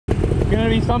Gonna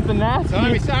be something nasty. It's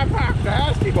gonna be something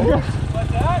nasty, boys.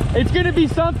 What's that? It's gonna be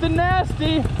something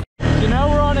nasty. So now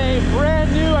we're on a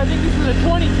brand new, I think this is a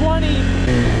 2020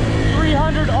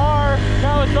 300R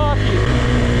Kawasaki.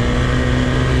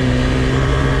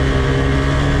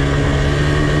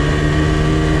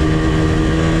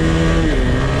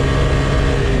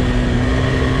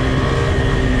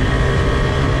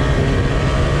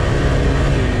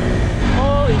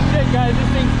 Guys, this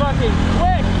thing's fucking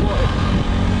quick.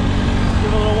 Give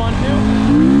it a little 1-2.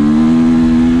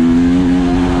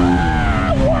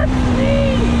 Warp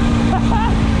speed!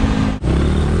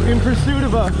 In pursuit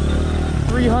of a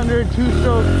 300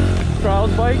 two-stroke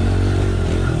trials bike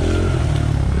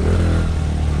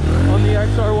on the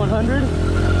XR100.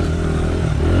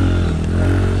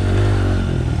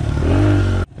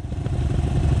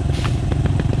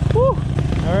 Woo!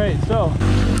 All right, so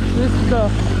this is the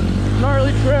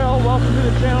gnarly trail. Welcome to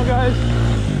the channel, guys.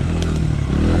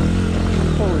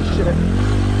 Holy shit.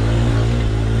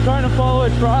 Trying to follow a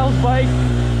trials bike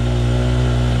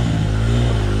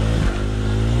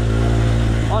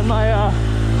on my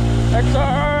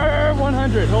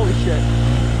XR100. Holy shit.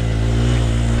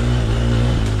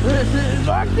 This is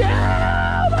fucking,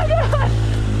 oh my god!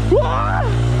 Whoa!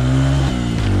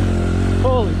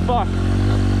 Holy fuck.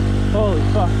 Holy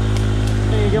fuck. I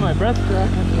need to get my breath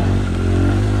back after that.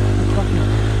 Fucking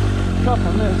tough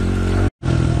on this.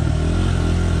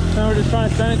 Now we're just trying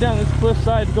to send it down this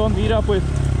cliffside to go and meet up with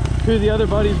two of the other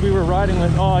buddies we were riding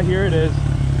with. Oh, here it is.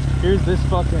 Here's this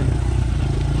fucking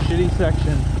shitty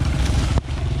section.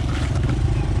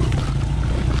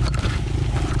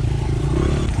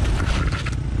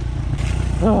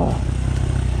 Oh.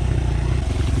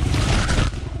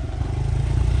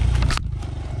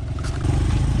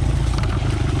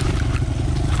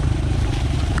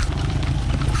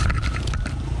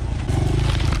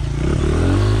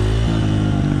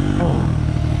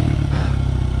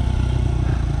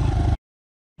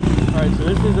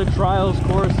 Trials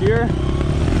course here.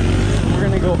 We're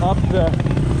gonna go up the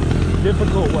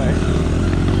difficult way.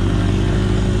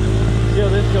 See how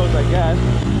this goes, I guess.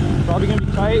 Probably gonna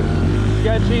be tight,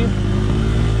 sketchy,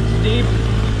 steep.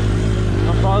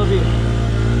 I'll probably be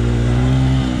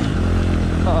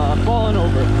falling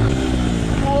over.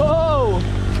 Whoa!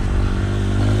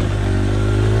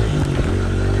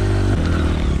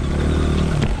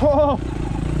 Oh!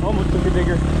 Almost took a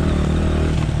digger.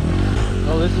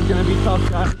 Oh, this is gonna be tough,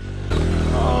 guys.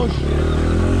 Oh shit.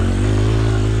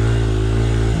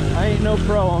 I ain't no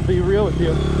pro, I'll be real with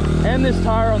you. And this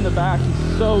tire on the back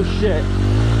is so shit.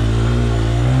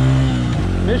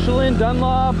 Michelin,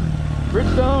 Dunlop,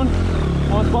 Bridgestone,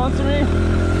 wanna sponsor me?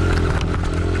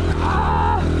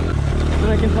 Ah! Then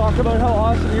I can talk about how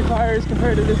awesome your tire is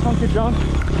compared to this hunk of junk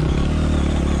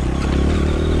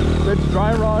that's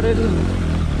dry rotted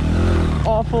and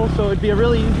awful, so it'd be a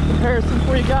really easy comparison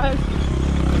for you guys.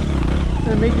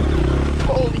 And make it,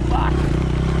 holy fuck,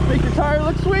 make your tire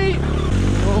look sweet.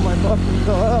 Oh my fucking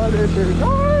god, this is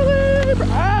gnarly.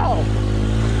 Ow!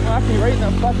 Whacked me right in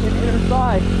the fucking inner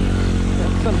thigh.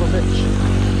 That son of a bitch.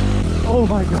 Oh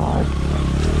my god.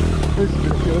 This is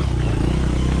ridiculous.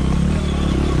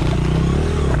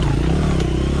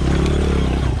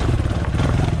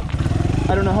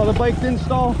 I don't know how the bike didn't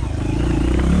stall.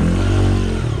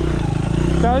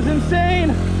 That was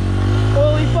insane.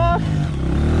 Holy fuck.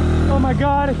 Oh my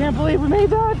god, I can't believe we made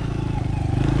that.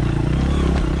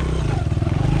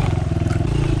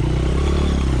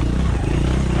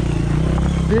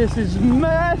 This is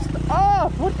messed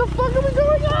up. What the fuck are we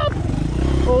going up?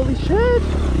 Holy shit.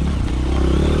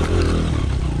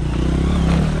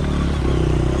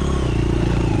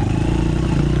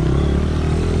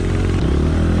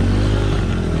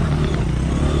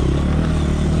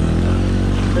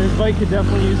 This bike could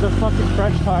definitely use a fucking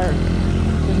fresh tire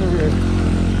in the rear.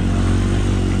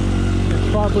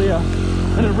 Probably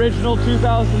an original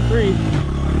 2003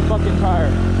 fucking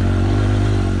tire.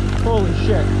 Holy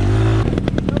shit.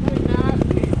 Something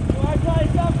nasty. Do I try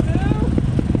something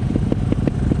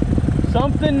new?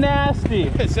 Something nasty.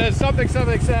 It says something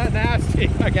nasty.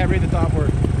 I can't read the top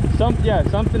word. Yeah,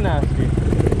 something nasty.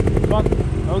 Fuck.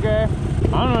 Okay. I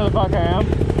don't know where the fuck I am.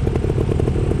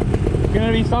 It's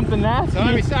gonna be something nasty. It's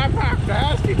gonna be something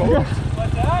nasty, boys.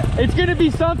 What's that? It's gonna be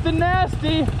something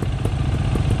nasty.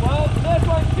 Well, this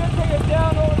one should take it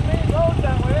down over the main road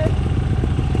that way.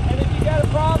 And if you got a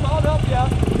problem, I'll help you.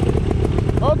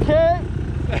 Okay.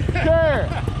 Sure.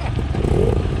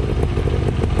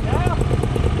 Yeah.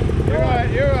 You're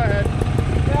right.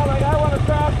 Yeah, like I want to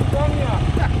crash in front of you.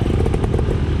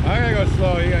 I'm gonna go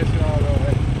slow. You guys can all go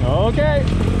ahead. Okay.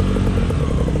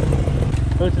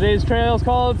 So today's trail is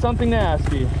called something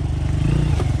nasty.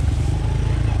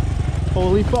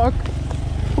 Holy fuck.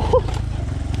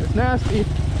 It's nasty.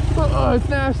 Oh, it's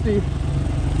nasty.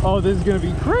 Oh, this is gonna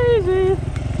be crazy.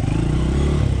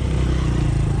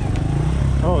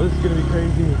 Oh, this is gonna be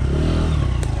crazy.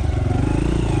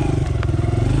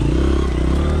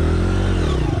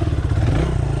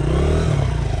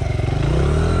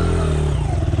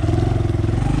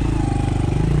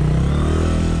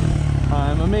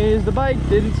 I'm amazed the bike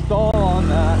didn't stall on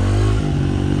that.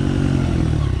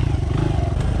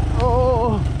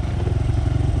 Oh.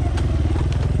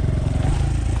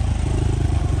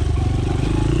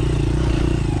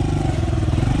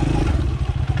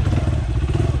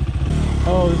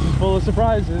 Oh, this is full of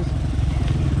surprises.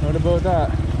 What about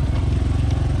that?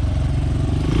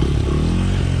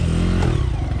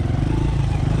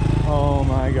 Oh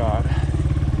my god.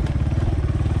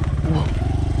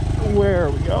 Where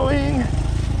are we going?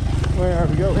 Where are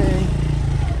we going?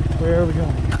 Where are we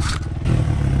going?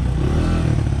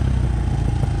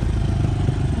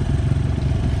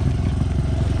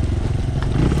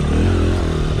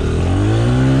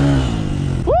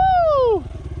 Woo!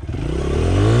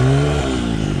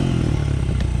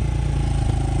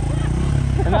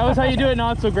 And that was how you do it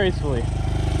not so gracefully.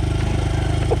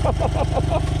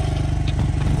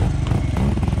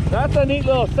 That's a neat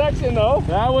little section though.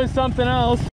 That was something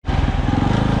else.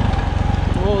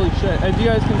 Holy shit. As you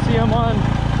guys can see, I'm on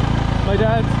my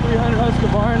dad's 300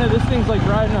 Husqvarna. This thing's like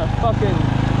riding a fucking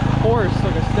horse,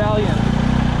 like a stallion.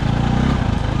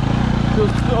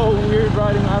 Feels so weird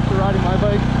riding after riding my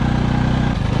bike.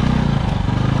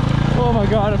 Oh my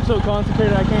god, I'm so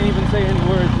concentrated I can't even say any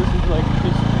words. This is like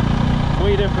just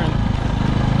way different.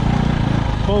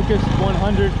 Focused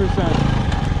 100%.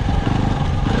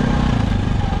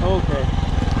 Okay.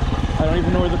 I don't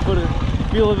even know where the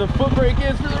feel of the foot brake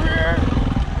is for the rear.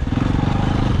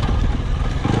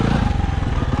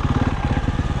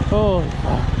 Holy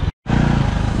fuck.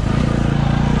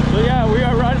 So yeah, we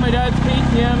are riding my dad's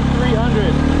KTM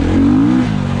 300.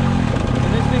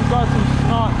 And this thing's got some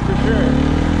snot for sure.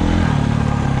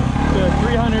 The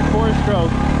 300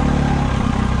 4-stroke.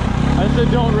 I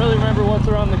just don't really remember what's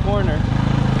around the corner.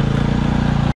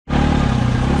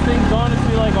 This thing's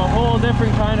honestly like a whole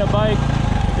different kind of bike.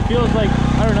 It feels like,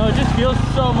 I don't know, it just feels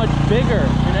so much bigger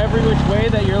in every which way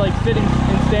that you're like sitting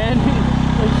and standing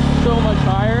like so much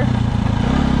higher.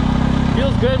 It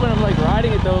feels good when I'm like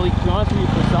riding it though, like to be honest with you,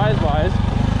 for size wise.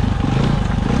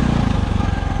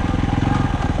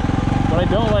 What I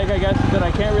don't like, I guess, is that I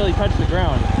can't really touch the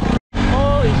ground.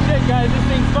 Holy shit guys, this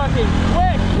thing's fucking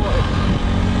quick!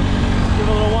 Give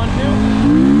a little 1-2.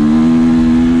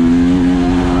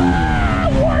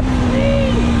 Warp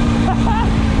speed!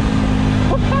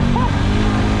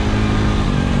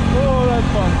 Oh, that's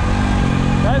fun.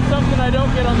 That's something I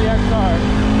don't get on the XR.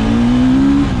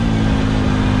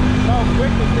 How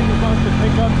quick this thing is supposed to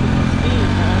pick up some steam,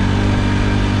 man.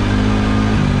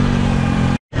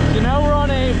 So now we're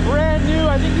on a brand new,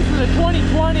 I think this is a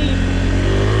 2020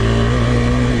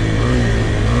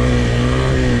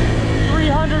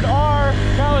 300R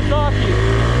Kawasaki.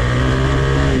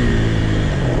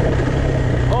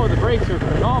 Oh, the brakes are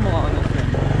phenomenal on this thing.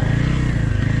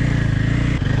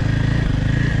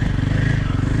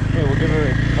 Okay, we'll give her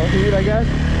a hoot, I guess.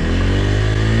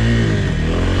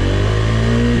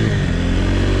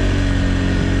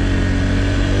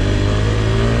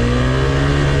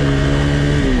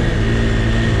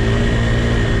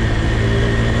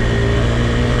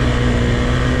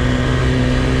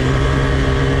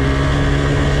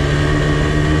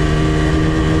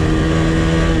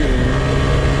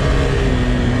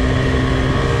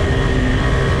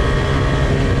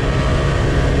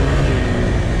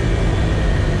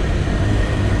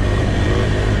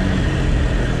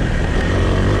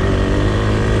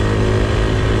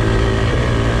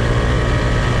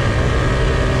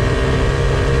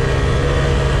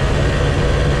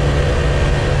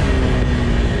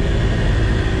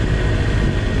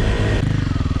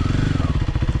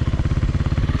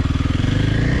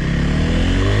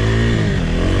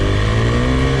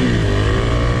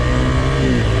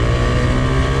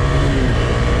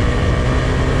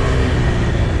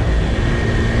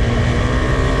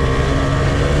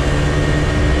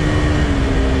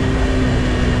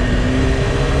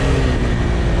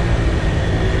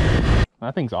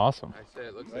 That thing's awesome. I say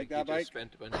it looks like you just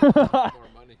spent a bunch more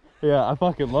money. Yeah, I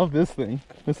fucking love this thing.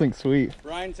 This thing's sweet.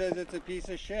 Brian says it's a piece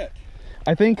of shit.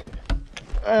 I think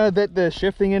that the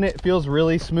shifting in it feels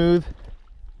really smooth.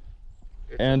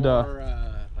 It's and more,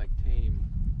 like tame.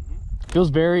 Feels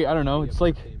very, I don't know, it's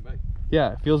like, tame bike.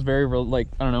 yeah, it feels very like,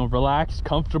 I don't know, relaxed,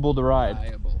 comfortable to ride.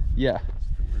 Reliable. Yeah.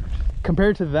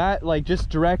 Compared to that, like just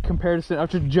direct comparison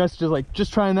after just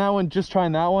trying that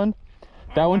one,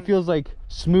 That one feels like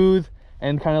smooth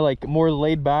and kind of like more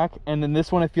laid back, and then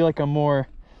this one I feel like I'm more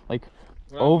like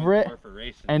over it,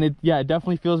 and it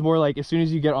definitely feels more like as soon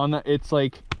as you get on that, it's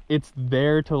like it's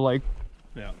there to like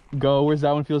go, whereas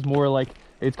that one feels more like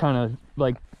it's kind of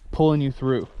like pulling you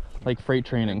through, like freight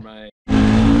training. Way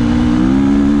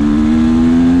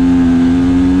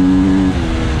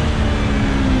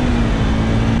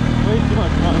too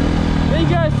much fun. Thank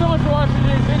you guys so much for watching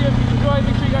today's video. If you enjoyed,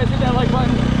 make sure you guys hit that like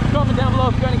button, comment down below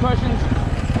if you got any questions.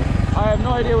 I have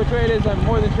no idea which way it is. I'm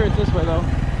more than sure it's this way though.